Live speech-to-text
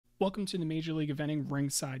Welcome to the Major League Eventing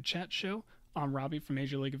Ringside Chat Show. I'm Robby from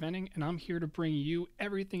Major League Eventing, and I'm here to bring you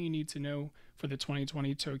everything you need to know for the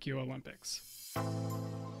 2020 Tokyo Olympics.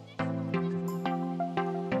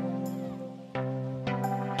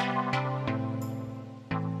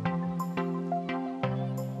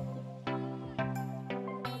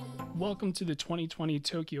 Welcome to the 2020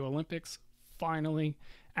 Tokyo Olympics. Finally,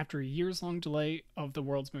 after a years-long delay of the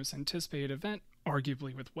world's most anticipated event,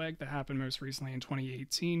 arguably with WEG that happened most recently in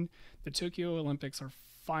 2018, the Tokyo Olympics are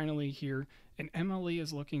finally here, and MLE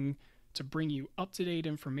is looking to bring you up-to-date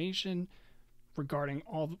information regarding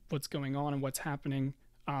all what's going on and what's happening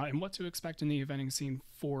and what to expect in the eventing scene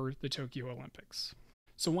for the Tokyo Olympics.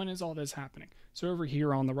 So when is all this happening? So over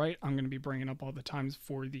here on the right, I'm going to be bringing up all the times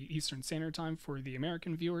for the Eastern Standard Time for the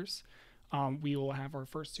American viewers. We will have our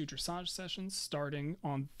first two dressage sessions starting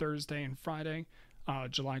on Thursday and Friday,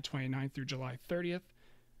 July 29th through July 30th.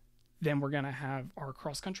 Then we're going to have our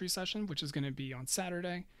cross-country session, which is going to be on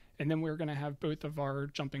Saturday. And then we're going to have both of our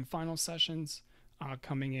jumping final sessions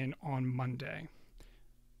coming in on Monday.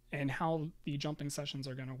 And how the jumping sessions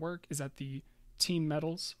are going to work is that the team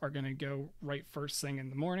medals are going to go right first thing in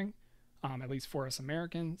the morning, at least for us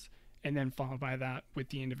Americans, and then followed by that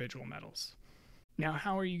with the individual medals. Now,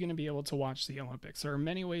 how are you going to be able to watch the Olympics? There are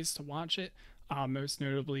many ways to watch it, most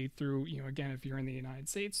notably through, again, if you're in the United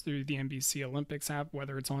States, through the NBC Olympics app,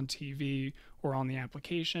 whether it's on TV or on the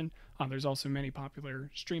application. There's also many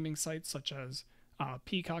popular streaming sites such as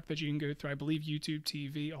Peacock that you can go through. I believe YouTube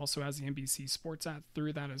TV also has the NBC Sports app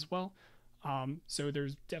through that as well. So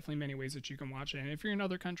there's definitely many ways that you can watch it. And if you're in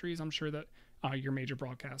other countries, I'm sure that your major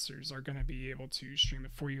broadcasters are going to be able to stream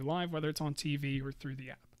it for you live, whether it's on TV or through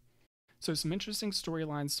the app. So some interesting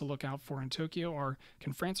storylines to look out for in Tokyo are,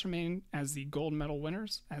 can France remain as the gold medal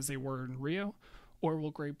winners as they were in Rio, or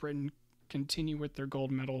will Great Britain continue with their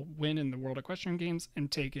gold medal win in the World Equestrian Games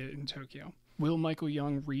and take it in Tokyo? Will Michael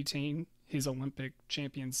Young retain his Olympic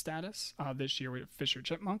champion status this year with Fisher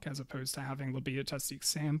Chipmunk as opposed to having Labia Testique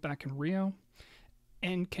Sam back in Rio?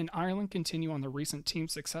 And can Ireland continue on the recent team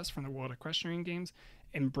success from the World Equestrian Games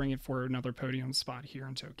and bring it for another podium spot here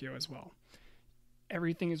in Tokyo as well?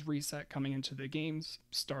 Everything is reset coming into the games,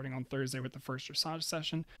 starting on Thursday with the first dressage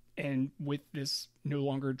session. And with this no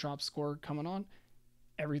longer drop score coming on,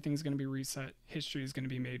 everything's going to be reset. History is going to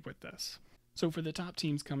be made with this. So for the top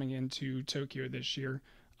teams coming into Tokyo this year,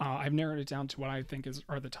 I've narrowed it down to what I think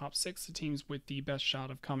are the top 6 teams with the best shot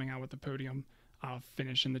of coming out with the podium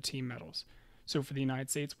finish in the team medals. So for the United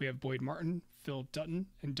States, we have Boyd Martin, Phil Dutton,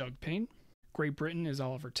 and Doug Payne. Great Britain is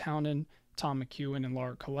Oliver Townend, Tom McEwen, and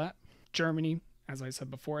Laura Collette. Germany, as I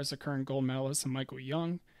said before, has the current gold medalist and Michael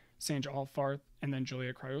Young, Sandra Alfarth, and then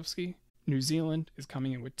Julia Krajewski. New Zealand is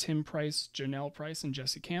coming in with Tim Price, Janelle Price, and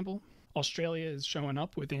Jesse Campbell. Australia is showing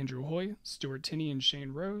up with Andrew Hoy, Stuart Tinney, and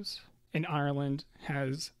Shane Rose. And Ireland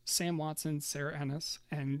has Sam Watson, Sarah Ennis,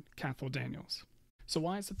 and Cathal Daniels. So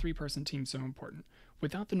why is the 3-person team so important?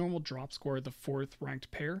 Without the normal drop score of the 4th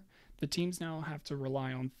ranked pair, the teams now have to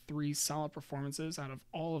rely on 3 solid performances out of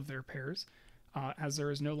all of their pairs, as there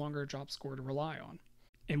is no longer a drop score to rely on.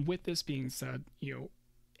 And with this being said,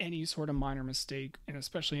 any sort of minor mistake, and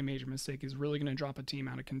especially a major mistake, is really going to drop a team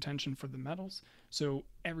out of contention for the medals. So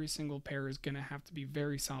every single pair is going to have to be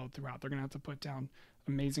very solid throughout. They're going to have to put down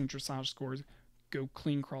amazing dressage scores, go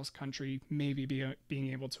clean cross country, maybe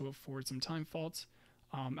being able to afford some time faults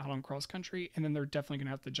out on cross country, and then they're definitely going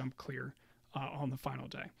to have to jump clear on the final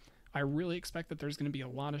day. I really expect that there's going to be a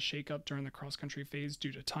lot of shakeup during the cross country phase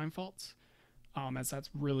due to time faults. As that's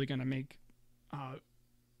really going to make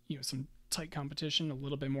some tight competition a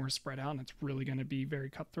little bit more spread out, and it's really going to be very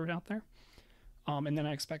cutthroat out there. And then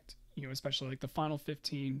I expect, especially like the final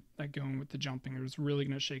 15 that go in with the jumping, is really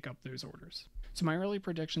going to shake up those orders. So my early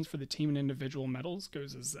predictions for the team and individual medals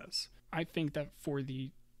goes as this. I think that for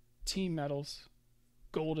the team medals,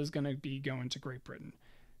 gold is going to be going to Great Britain.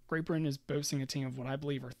 Great Britain is boasting a team of what I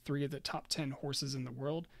believe are 3 of the top 10 horses in the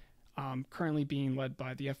world, currently being led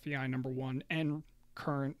by the FBI #1 and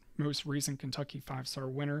current most recent Kentucky 5-star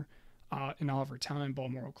winner in Oliver Townend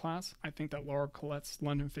Balmoral class. I think that Laura Collette's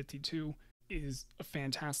London 52 is a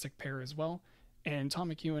fantastic pair as well. And Tom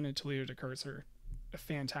McEwen and Toledo DeCurse are a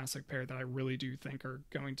fantastic pair that I really do think are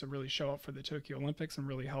going to really show up for the Tokyo Olympics and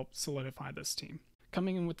really help solidify this team.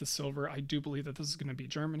 Coming in with the silver, I do believe that this is going to be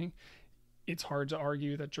Germany. It's hard to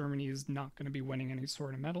argue that Germany is not going to be winning any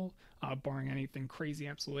sort of medal, barring anything crazy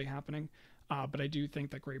absolutely happening. But I do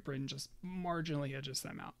think that Great Britain just marginally edges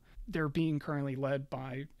them out. They're being currently led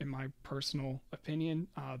by, in my personal opinion,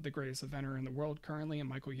 the greatest eventer in the world currently, and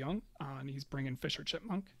Michael Young, and he's bringing Fisher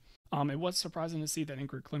Chipmunk. It was surprising to see that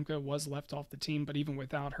Ingrid Klimke was left off the team, but even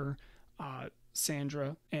without her,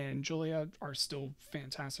 Sandra and Julia are still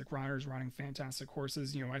fantastic riders, riding fantastic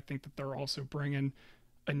horses. I think that they're also bringing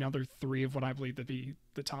another 3 of what I believe to be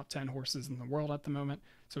the top 10 horses in the world at the moment.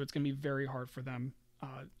 So it's going to be very hard for them,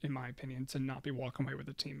 in my opinion, to not be walking away with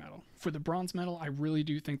a team medal. For the bronze medal, I really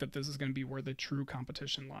do think that this is going to be where the true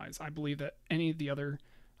competition lies. I believe that any of the other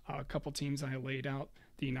couple teams I laid out,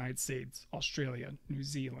 the United States, Australia, New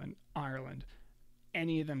Zealand, Ireland,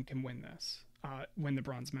 any of them can win this, win the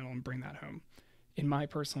bronze medal and bring that home. In my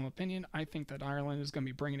personal opinion, I think that Ireland is going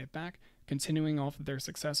to be bringing it back, continuing off of their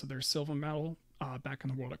success of their silver medal back in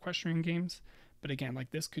the World Equestrian Games. But again,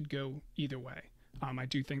 this could go either way. I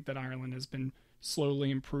do think that Ireland has been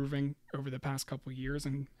slowly improving over the past couple years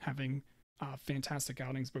and having fantastic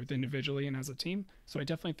outings both individually and as a team. So I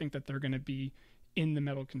definitely think that they're going to be in the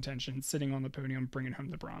medal contention, sitting on the podium, bringing home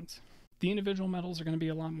the bronze. The individual medals are going to be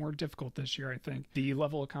a lot more difficult this year, I think. The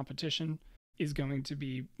level of competition is going to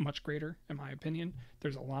be much greater, in my opinion.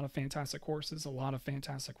 There's a lot of fantastic horses, a lot of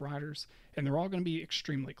fantastic riders, and they're all going to be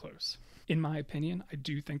extremely close. In my opinion, I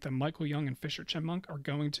do think that Michael Young and Fisher Chipmunk are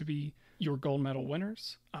going to be your gold medal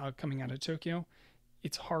winners coming out of Tokyo.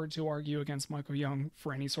 It's hard to argue against Michael Young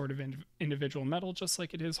for any sort of individual medal, just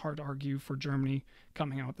like it is hard to argue for Germany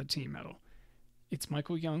coming out with the team medal. It's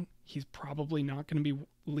Michael Young. He's probably not going to be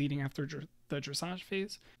leading after the dressage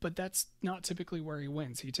phase, but that's not typically where he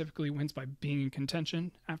wins. He typically wins by being in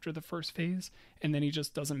contention after the first phase, and then he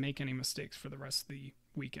just doesn't make any mistakes for the rest of the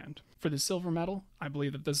weekend. For the silver medal, I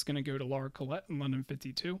believe that this is going to go to Laura Collette in London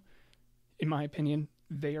 52. In my opinion,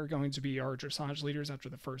 they are going to be our dressage leaders after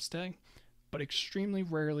the first day, but extremely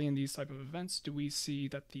rarely in these type of events do we see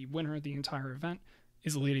that the winner of the entire event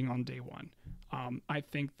is leading on day one. I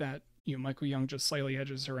think that Michael Young just slightly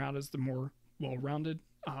edges her out as the more well-rounded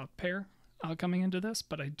pair coming into this,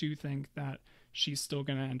 but I do think that she's still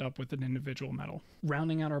going to end up with an individual medal.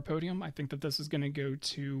 Rounding out our podium, I think that this is going to go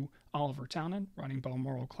to Oliver Townend, riding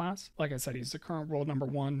Balmoral class. Like I said, he's the current world number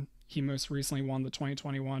 1. He most recently won the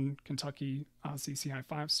 2021 Kentucky CCI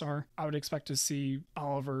 5-star. I would expect to see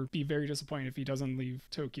Oliver be very disappointed if he doesn't leave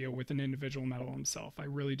Tokyo with an individual medal himself. I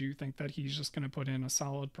really do think that he's just going to put in a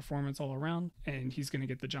solid performance all around, and he's going to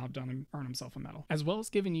get the job done and earn himself a medal. As well as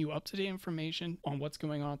giving you up-to-date information on what's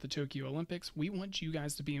going on at the Tokyo Olympics, we want you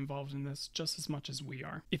guys to be involved in this just as much as we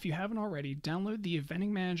are. If you haven't already, download the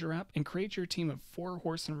Eventing Manager app and create your team of 4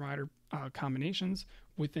 horse and rider combinations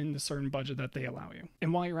within the certain budget that they allow you.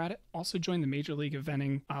 And while you're at it, also join the Major League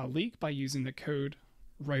Eventing League by using the code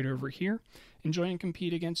right over here. And join and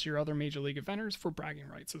compete against your other Major League eventers for bragging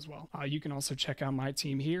rights as well. You can also check out my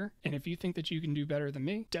team here. And if you think that you can do better than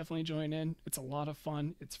me, definitely join in. It's a lot of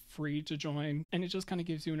fun. It's free to join. And it just kind of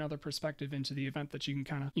gives you another perspective into the event that you can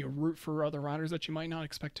kind of, root for other riders that you might not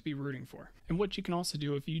expect to be rooting for. And what you can also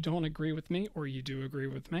do if you don't agree with me, or you do agree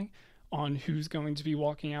with me, on who's going to be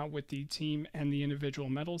walking out with the team and the individual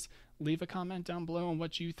medals, leave a comment down below on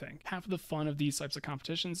what you think. Half of the fun of these types of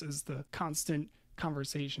competitions is the constant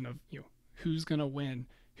conversation of, who's going to win?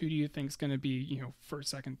 Who do you think is going to be, first,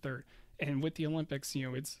 second, third? And with the Olympics,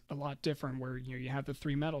 it's a lot different where, you have the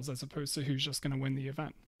 3 medals as opposed to who's just going to win the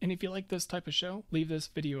event. And if you like this type of show, leave this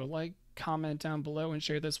video a like, comment down below, and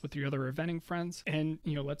share this with your other eventing friends. And,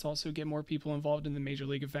 let's also get more people involved in the Major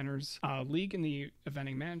League Eventers League in the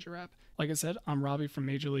Eventing Manager app. Like I said, I'm Robby from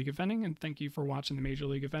Major League Eventing, and thank you for watching the Major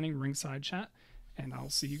League Eventing Ringside Chat, and I'll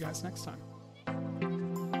see you guys next time.